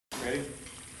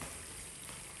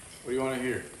What do you want to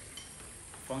hear?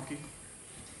 Funky?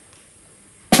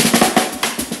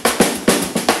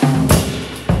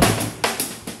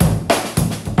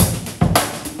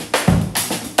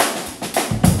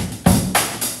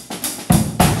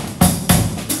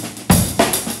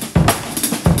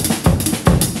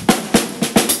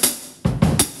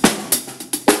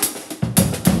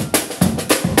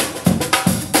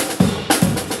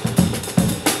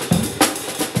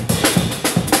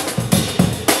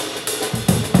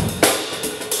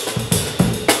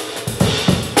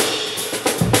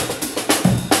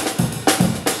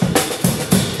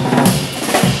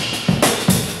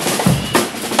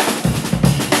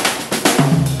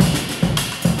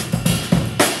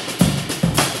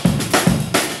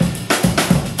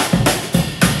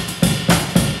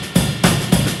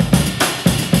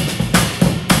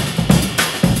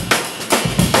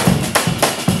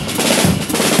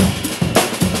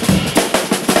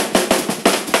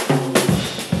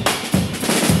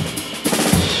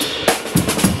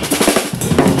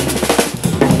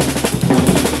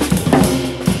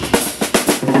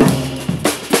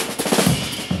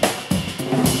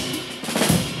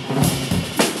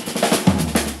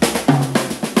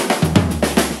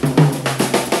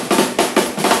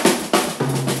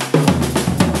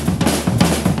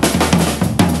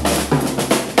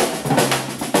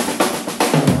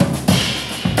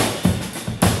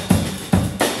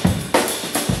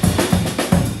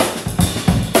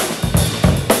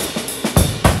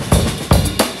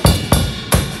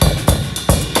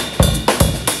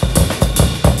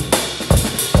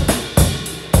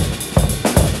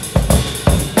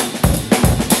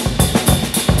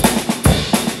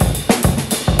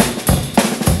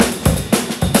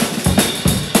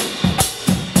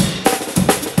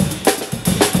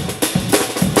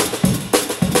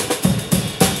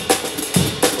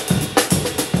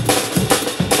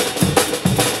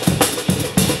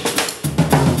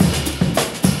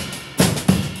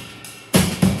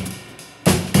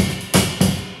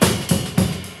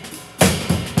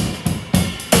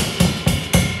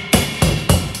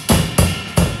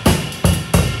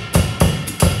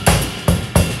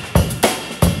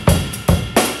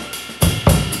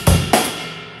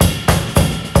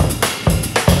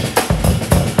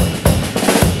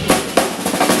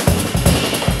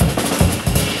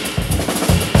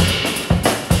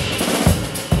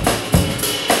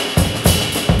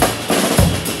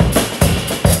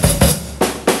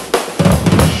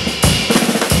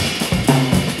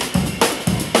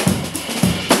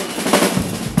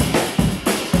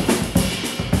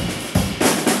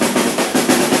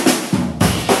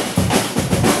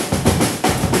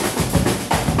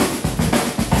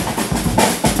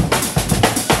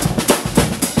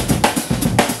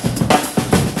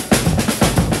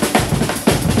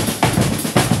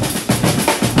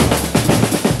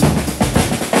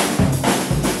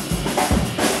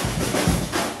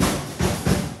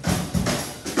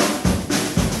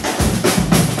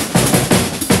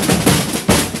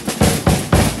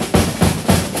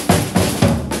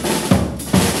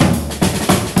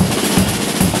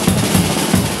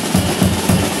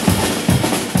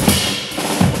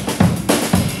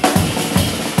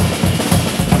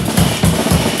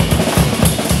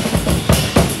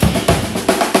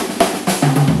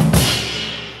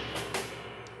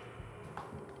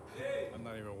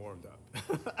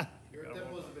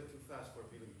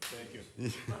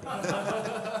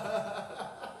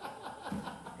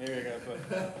 Maybe I gotta put.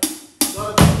 Is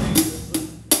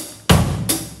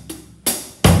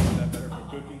that better for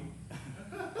cooking?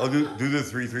 I'll do the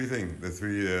 3-3 thing. The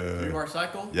three. 3-bar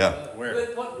cycle? Yeah. Where? Do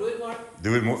it, do it more.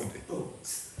 Do it more.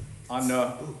 On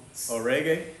the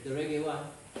reggae? The reggae one.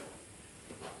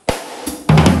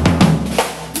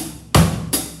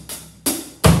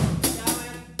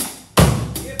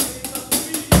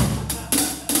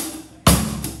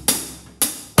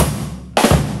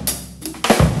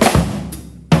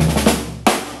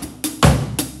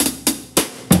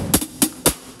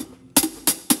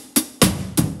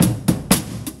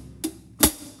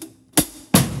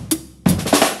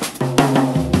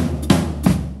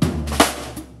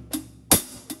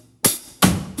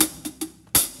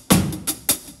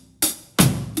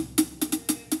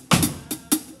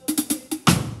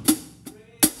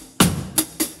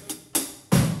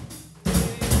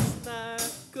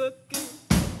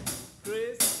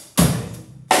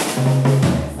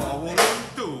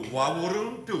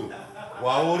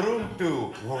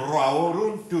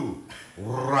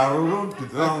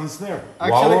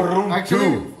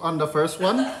 Actually, on the first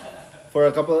one, for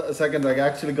a couple of seconds, I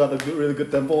actually got a really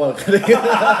good tempo while cutting it.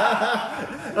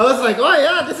 I was like, oh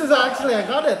yeah, this is actually, I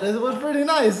got it. This was pretty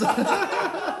nice.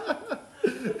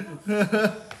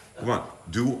 Come on,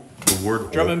 do the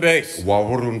word Drum and bass.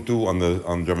 Wawaruntu on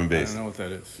drum and I bass. don't know what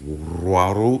that is.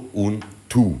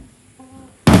 Wawaruntu.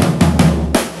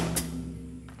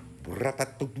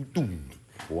 Bratatutum.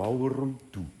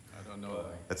 Wawaruntu. I don't know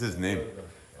that. That's his name.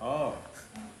 Oh.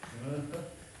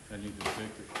 I need to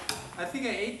take it. I think I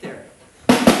ate there.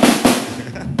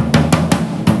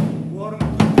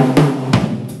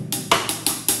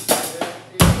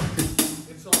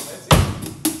 It's so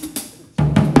messy.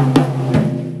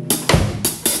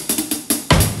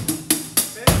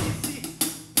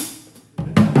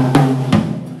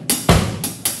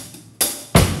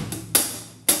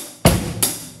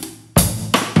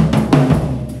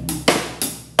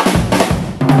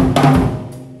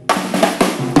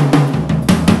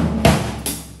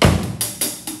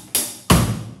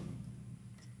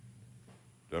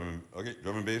 Okay,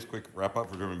 drum and bass. Quick wrap up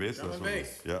for drum and bass. Drum and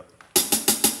bass. Yeah.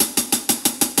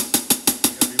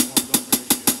 Gotta be warmed up for this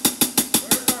shit.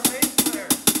 Where's our bass player?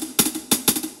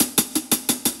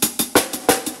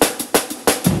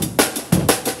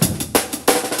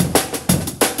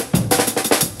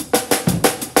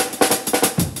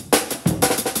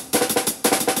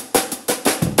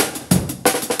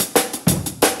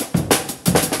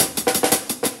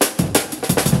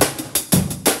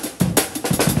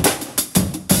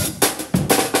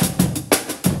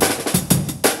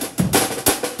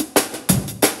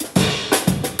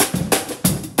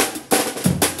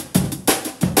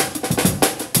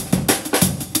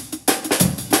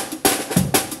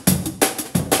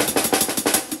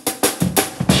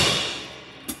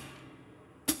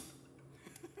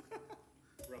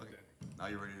 Now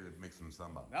you're ready to make some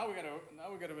samba. Now we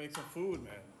gotta make some food,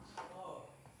 man. Oh,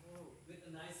 with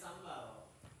a nice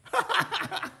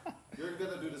samba. You're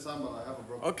gonna do the samba. I have a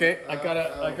broken. Okay, I got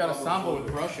a problem samba with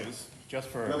with brushes just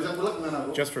Nggak for bisa kulak nggak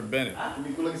aku? just for Bennett.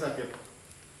 Kumiku lagi sakit.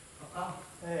 Oh,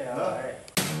 hey, alright.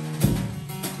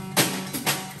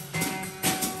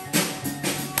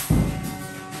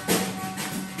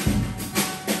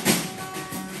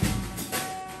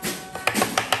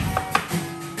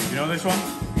 You know this one?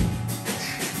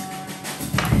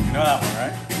 You know that one,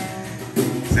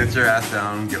 right? Sit your ass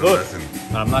down, get a Look. lesson.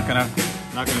 I'm not gonna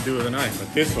do it with a knife,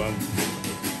 but this one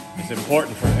is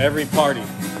important for every party.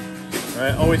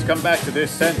 Right? Always come back to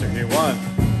this center here.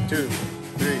 1, 2,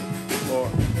 3, 4.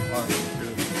 1, 2,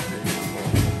 3,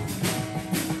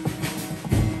 4.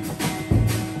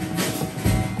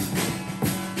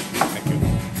 Thank you.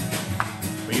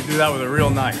 But you do that with a real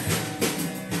knife,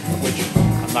 which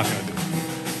I'm not gonna do.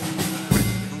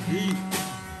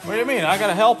 What do you mean? I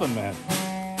gotta help him, man.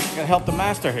 I gotta help the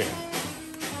master here.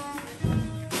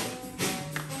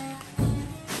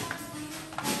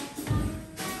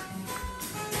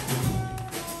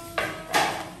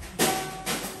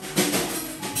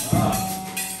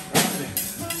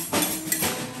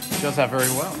 Does that very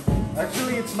well.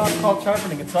 Actually, it's not called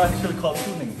sharpening. It's actually called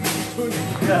tuning. Tuning.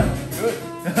 Yeah, Good.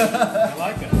 I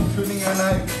like that. tuning your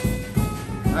knife.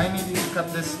 I need you to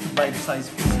cut this to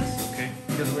bite-sized pieces Okay.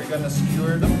 because we're gonna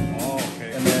skewer them Oh,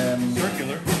 okay. and then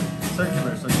Circular.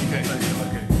 circular. So you Okay. can circular.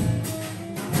 Okay.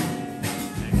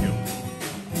 Thank you.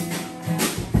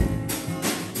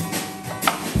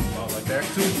 About like there.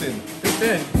 Too thin. Too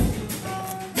thin.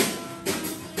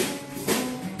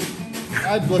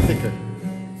 I'd go thicker.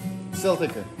 Still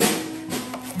thicker.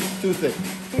 Too thick.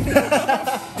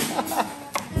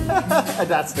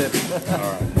 That's it. All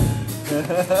right.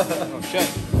 Oh shit.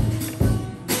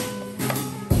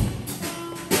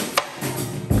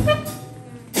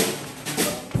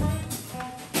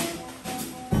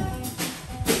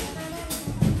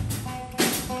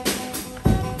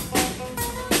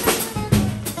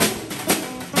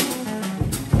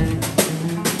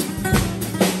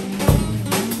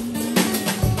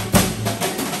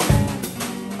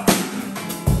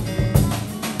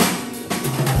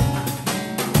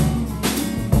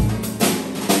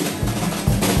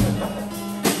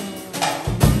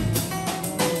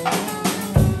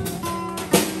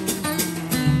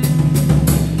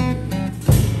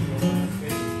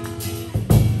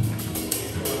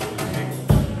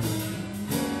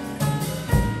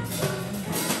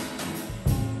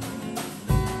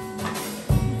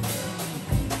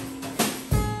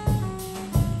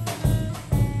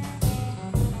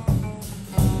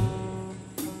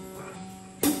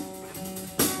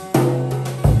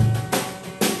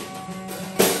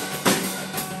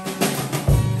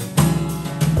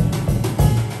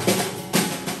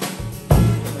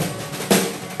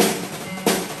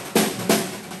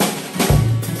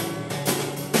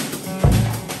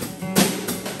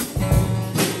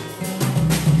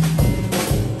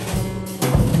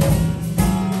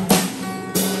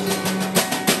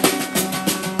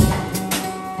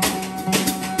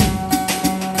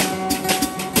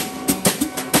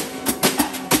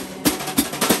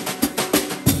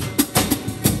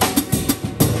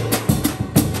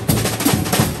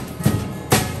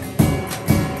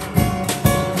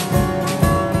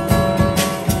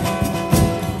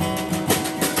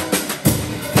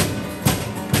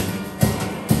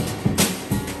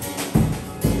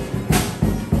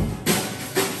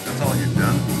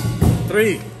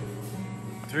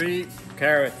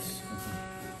 carrots.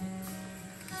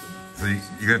 So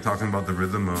you gotta talk to him about the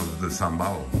rhythm of the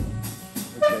sambal.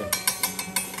 Okay.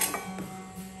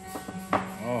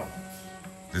 Oh,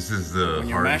 This is the When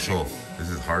you're heart and mashing. soul. This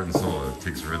is heart and soul. It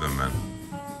takes rhythm, man.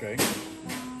 okay.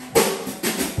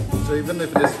 So even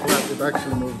if it is flat, it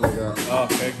actually moves like a. Oh,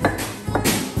 okay.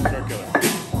 Circular.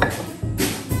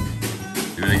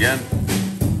 Do it again.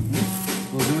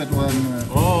 We'll do it when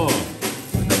Oh,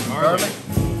 garlic.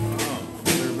 Oh. A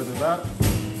little bit of that.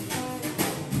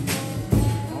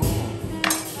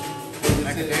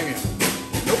 Macadamia.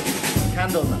 Nope.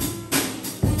 Candle nut.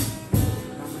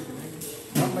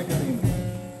 Not macadamia.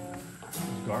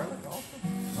 Garlic also?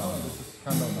 Oh, this is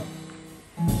candle nut.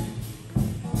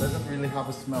 Doesn't really have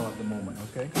a smell at the moment.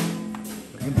 Okay.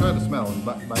 You can try the smell and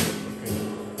bite it. Okay.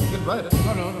 You can bite it.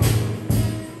 No, no, no.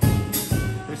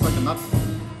 Tastes like a nut.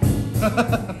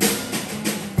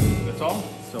 That's all?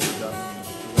 So we got a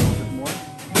little bit more.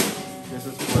 This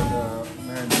is for the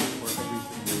marinade for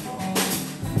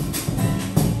everything.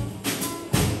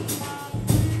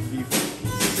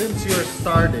 Since you're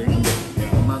starting,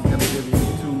 I'm not gonna give you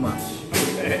too much,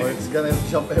 or it's gonna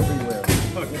jump everywhere.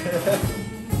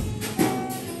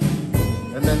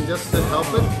 And then just to help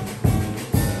it,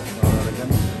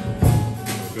 again,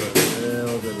 Good. a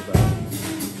little bit of that.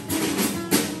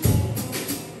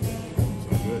 So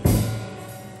good.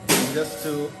 And just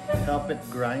to help it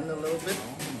grind a little bit.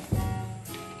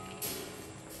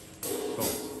 So,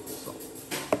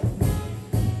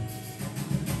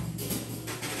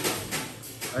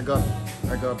 I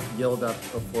got yelled at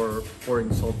for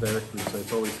pouring salt directly, so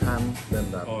it's always hand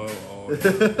then that. oh.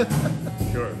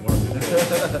 Sure, more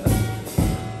control.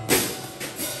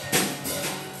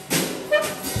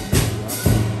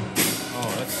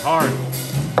 Oh, that's hard.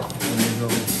 And you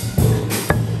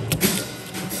go.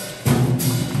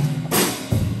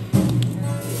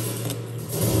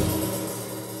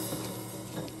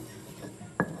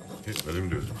 Just let him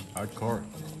do it. Hardcore.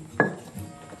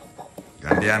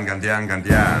 Gantian. Like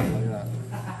that.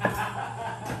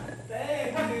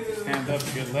 Stand up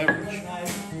to get leverage.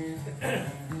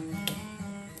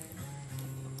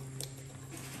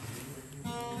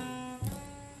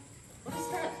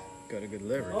 Got a good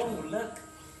leverage. Oh, look.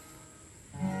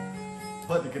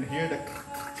 But you can hear the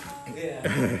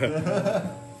Yeah.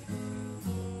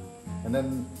 and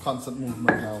then constant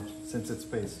movement now since it's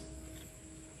pace.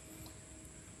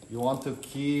 You want to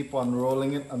keep on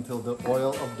rolling it until the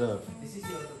oil This is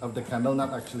your. of the candle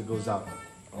nut actually goes out.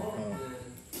 Oh,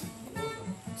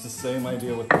 It's the same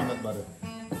idea with peanut butter.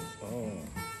 Oh.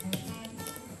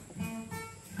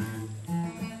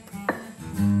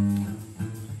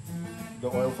 The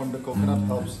oil from the coconut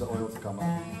helps the oil to come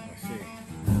out. I see.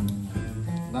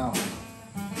 Now,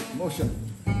 motion.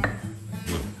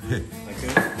 Like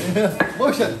this?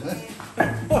 Motion!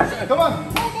 Come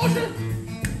on!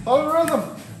 Follow the rhythm!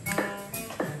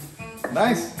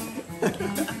 Nice!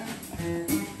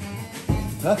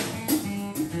 Huh?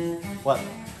 What?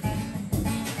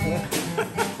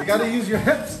 You gotta use your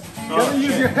hips! You gotta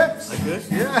use your hips! Like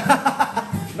this? Yeah!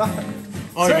 No.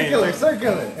 Oh, you mean Circular, like-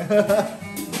 circular!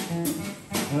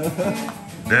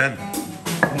 Dan,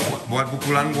 buat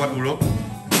pukulan buat Uluk.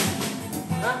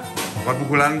 Buat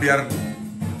pukulan biar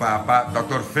Pak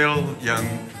Dr. Phil yang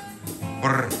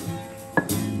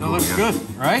That looks good,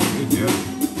 right? Good, yeah.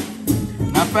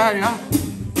 Not bad, yeah?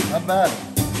 Not bad.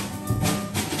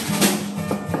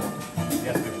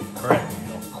 Yes, correct.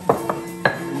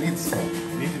 It needs,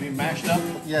 Needs to be mashed up.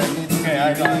 yeah, it needs Okay,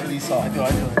 to be really soft. I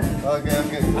do. Okay,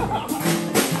 okay.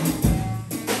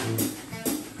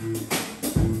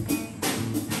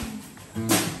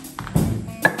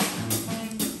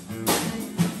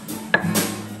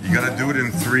 You gotta do it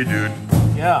in 3, dude.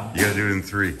 Yeah. You gotta do it in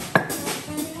 3.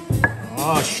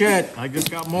 Oh shit, I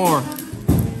just got more.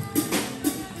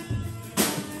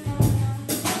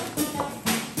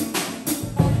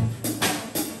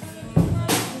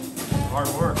 Hard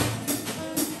work.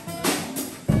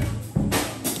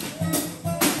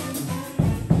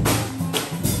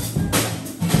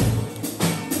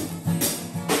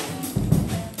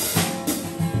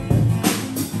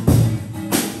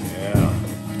 Yeah.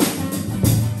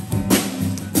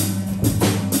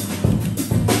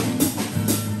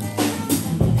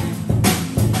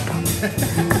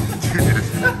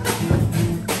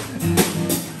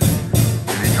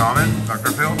 Any comment,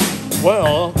 Dr. Phil?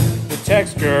 Well, the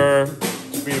texture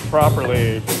to be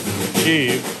properly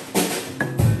achieved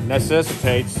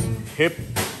necessitates hip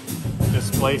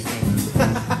displacement.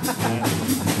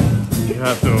 And you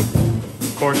have to,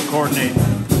 of course, coordinate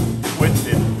with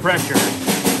the pressure,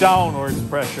 downwards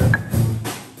pressure,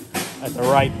 at the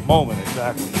right moment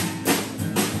exactly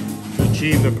to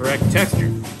achieve the correct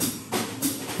texture.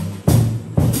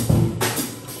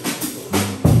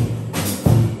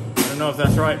 I don't know if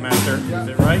that's right, Master. Yeah. Is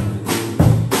it right?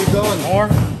 Keep going. More?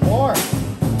 More.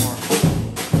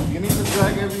 You need to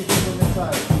drag everything from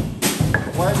inside.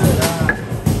 Why do that?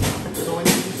 So when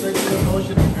you do circular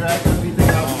motion, you drag everything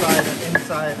outside and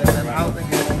inside and then out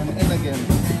again and then in again.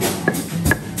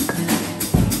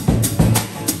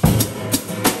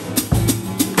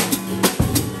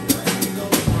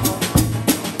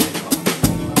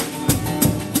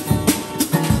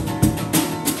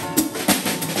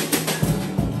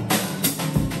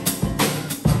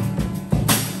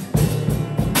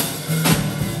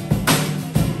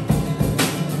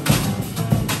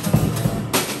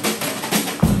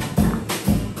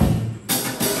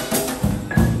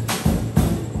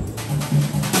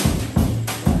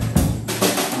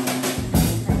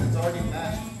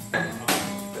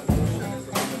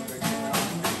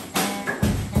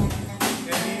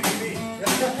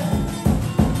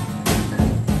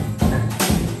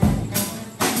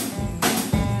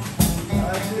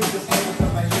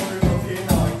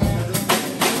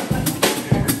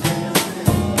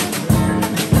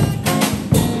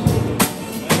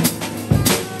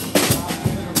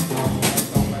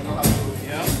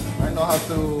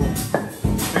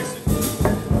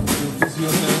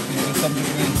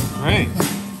 Great.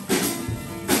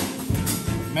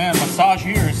 Man, massage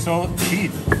here is so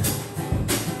cheap.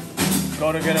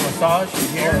 Go to get a massage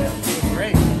here. It's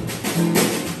great.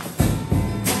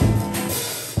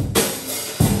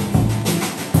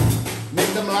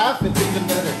 Make them laugh, it's even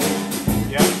better.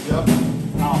 Yeah. Yep.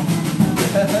 Ow.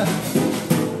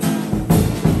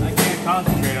 I can't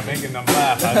concentrate on making them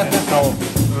laugh. I've been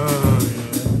so.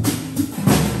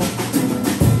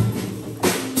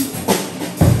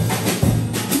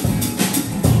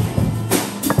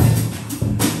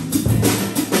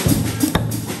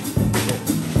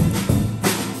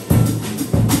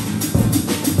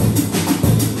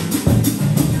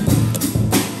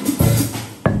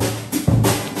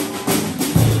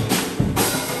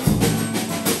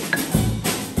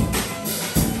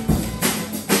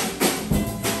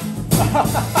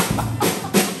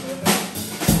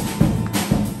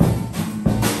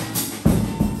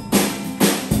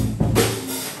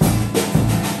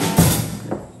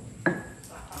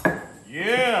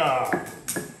 Yeah.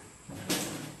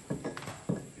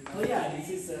 Oh yeah, this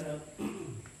is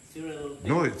Cyril.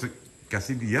 No, it's a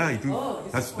Cassidia. Oh,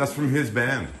 That's from his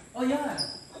band. Oh yeah,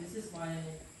 this is my.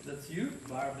 That's you.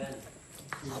 Bar band.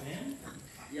 Your band?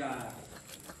 Yeah.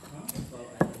 Huh? So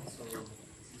I think so. This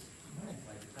is nice,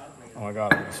 like calculator. Oh my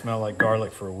God, it smell like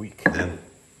garlic for a week. Then.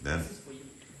 This is for you.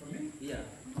 For me? Yeah.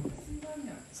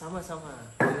 Sama-sama.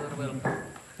 You're welcome.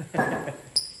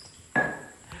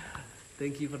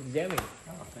 Thank you for the jamming.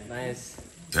 Nice.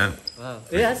 Dan. Wow.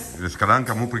 Yes. Sekarang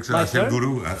kamu periksa My hasil turn?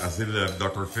 guru, hasil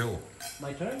Dr. Phil.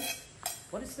 My turn.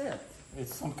 What is that?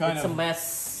 It's some kind It's a of.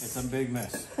 mess. It's a big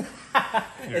mess.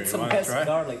 Here, It's you a wanna mess try? of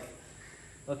garlic.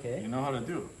 Okay. You know how to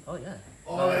do. Oh yeah.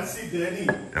 Oh, let's see Danny.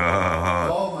 Uh,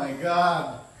 Oh my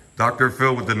God. Dr.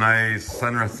 Phil with the nice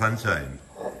sunrise sunshine.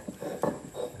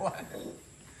 What?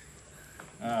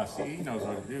 Ah, see, he knows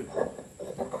what to do.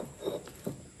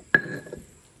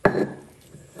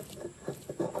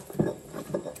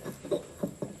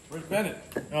 Where's Bennett?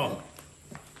 Oh.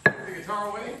 The guitar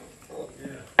away? Yeah.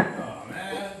 Oh,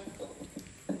 man.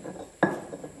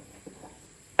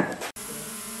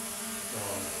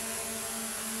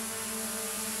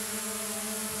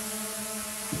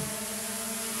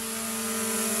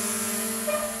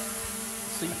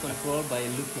 So you control by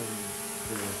looking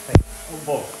to the text. Oh,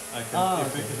 both. I can, Ah,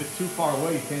 if, okay. if it's too far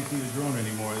away, you can't see the drone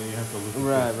anymore. Then you have to look.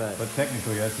 Right, right. But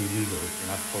technically, that's illegal. You're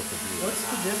not supposed to do it. What's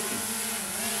the distance?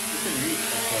 You can reach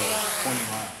up to 20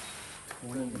 miles.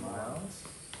 20 miles?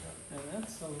 And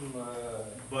that's some,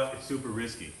 But it's super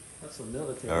risky. that's some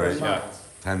military. All right. 20 miles.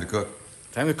 Time to cook.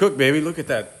 Time to cook, baby. Look at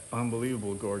that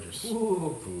unbelievable, gorgeous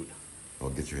Ooh. food. Oh,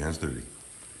 get your hands dirty.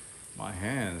 My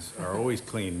hands are always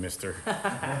clean, mister.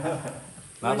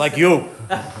 Not like you.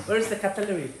 Where's the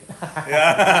cutlery?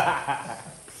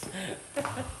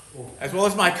 As well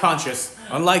as my conscience.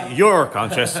 Unlike your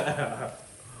conscience.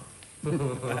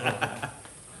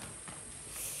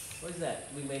 What is that?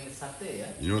 We make a satay, yeah?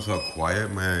 You notice how quiet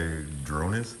my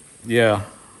drone is? Yeah.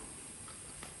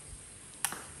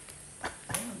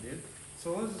 Dude.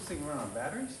 So what does this thing run on?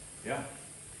 Batteries? Yeah.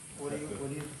 What do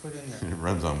you put in there? It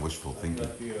runs on wishful thinking.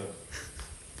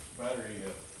 Battery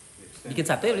Bikin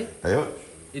sate, boleh? Ayo,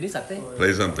 Ini sate.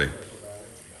 play something.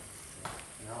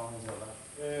 And how long is that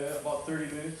left? about 30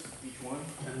 minutes each one.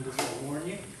 And does it warn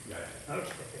you? Yeah.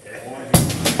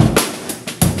 Okay.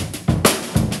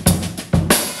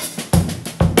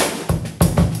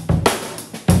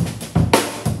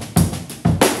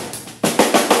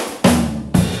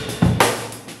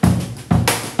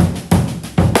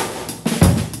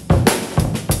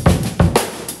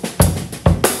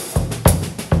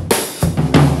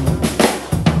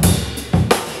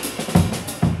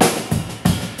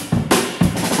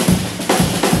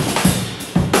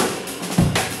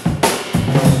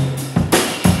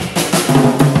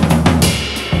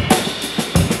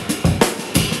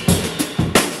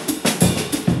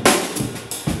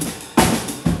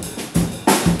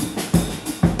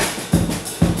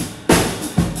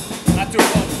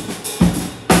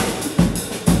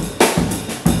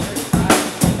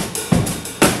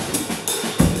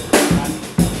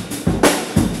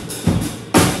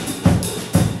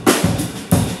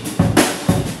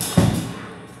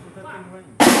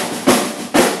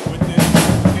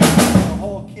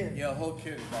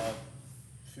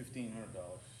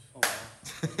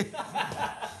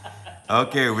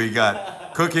 Okay, we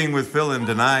got Cooking with Phil and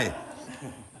Denai.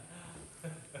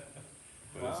 But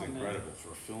it's incredible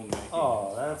for filmmaking.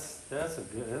 Oh, that's a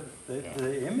good.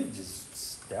 The image is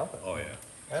stellar. Oh yeah.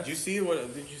 Did you see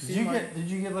what? Did you see? Did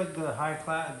you get like the high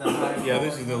class? The high Yeah,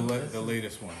 this is quality the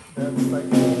latest one. That's like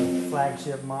the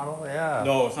flagship model. Yeah.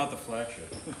 No, it's not the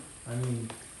flagship. I mean,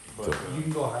 But you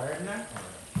can go higher than that.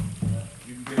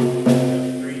 you can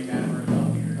get 3 cameras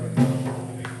on here.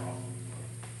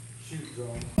 Shoot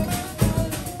zone.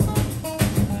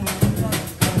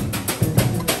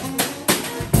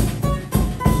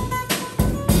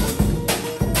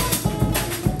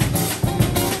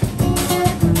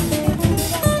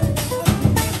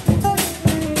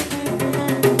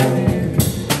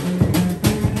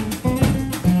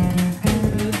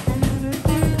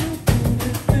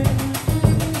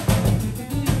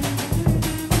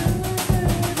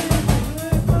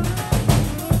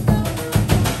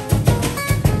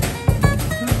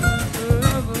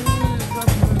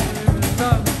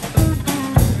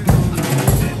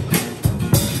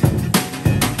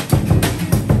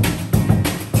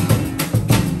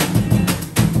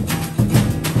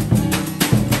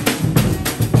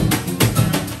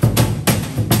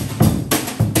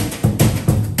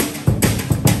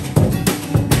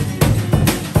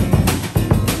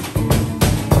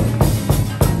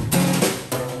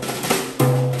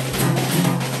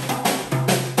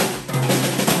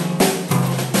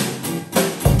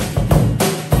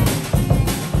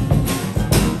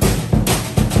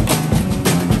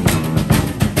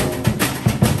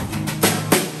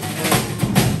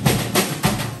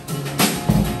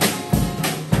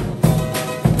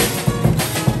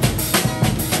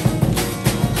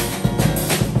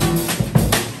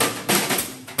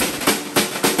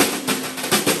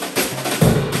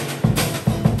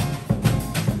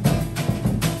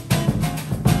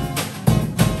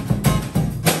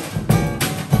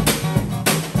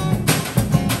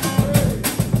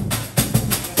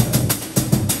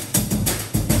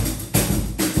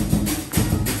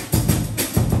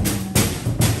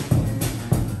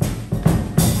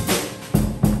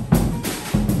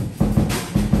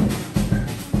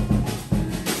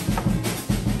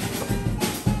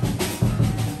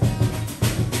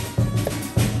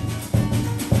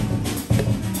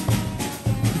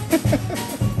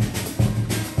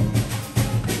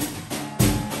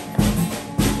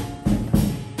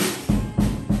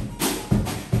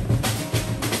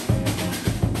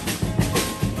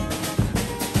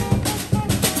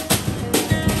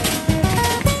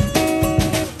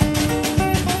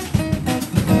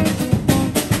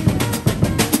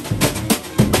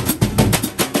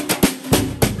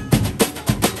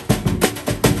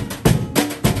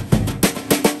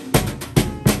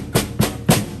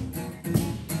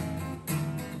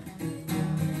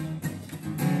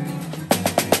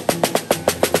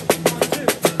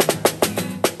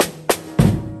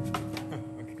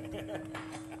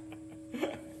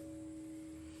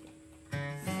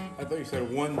 I thought you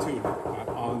said 1, 2, not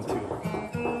on 2.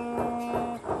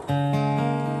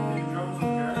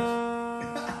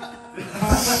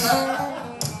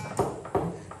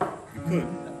 You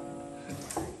could.